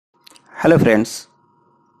Hello friends,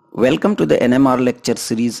 welcome to the NMR lecture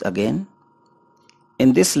series again.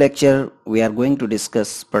 In this lecture, we are going to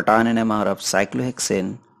discuss proton NMR of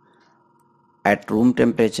cyclohexane at room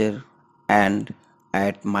temperature and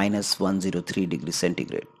at minus 103 degrees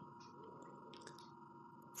centigrade.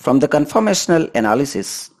 From the conformational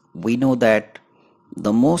analysis, we know that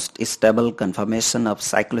the most stable conformation of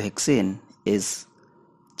cyclohexane is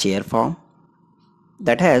chair form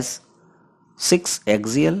that has 6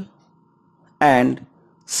 axial and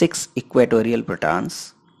 6 equatorial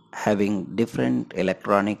protons having different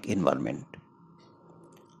electronic environment.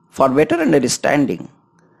 For better understanding,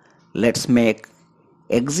 let's make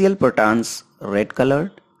axial protons red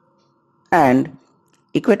colored and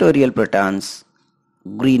equatorial protons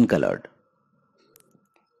green colored.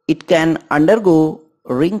 It can undergo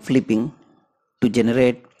ring flipping to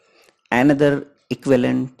generate another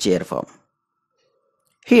equivalent chair form.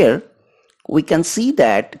 Here we can see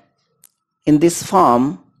that in this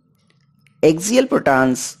form, axial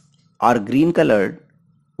protons are green colored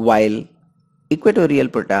while equatorial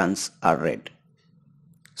protons are red.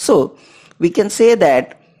 So we can say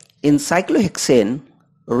that in cyclohexane,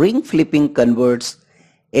 ring flipping converts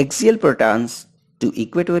axial protons to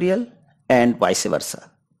equatorial and vice versa.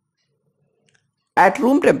 At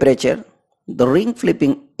room temperature, the ring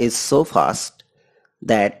flipping is so fast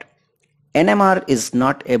that NMR is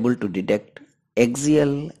not able to detect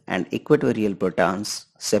axial and equatorial protons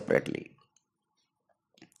separately.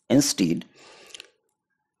 Instead,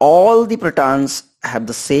 all the protons have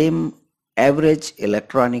the same average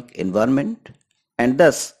electronic environment, and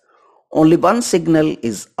thus only one signal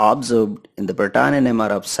is observed in the proton NMR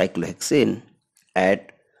of cyclohexane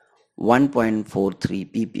at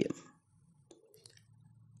 1.43 ppm.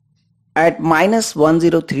 At minus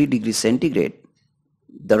 103 degrees centigrade,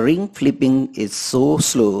 the ring flipping is so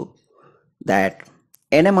slow that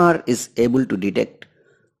NMR is able to detect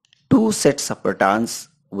two sets of protons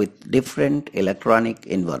with different electronic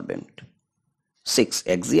environment, 6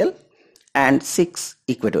 axial and 6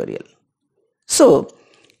 equatorial. So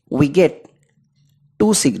we get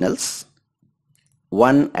two signals,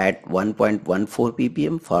 one at 1.14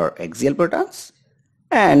 ppm for axial protons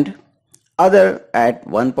and other at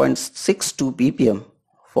 1.62 ppm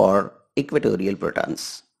for equatorial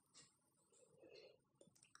protons.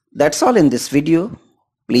 That's all in this video.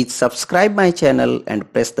 Please subscribe my channel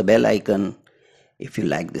and press the bell icon if you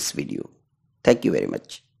like this video. Thank you very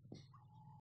much.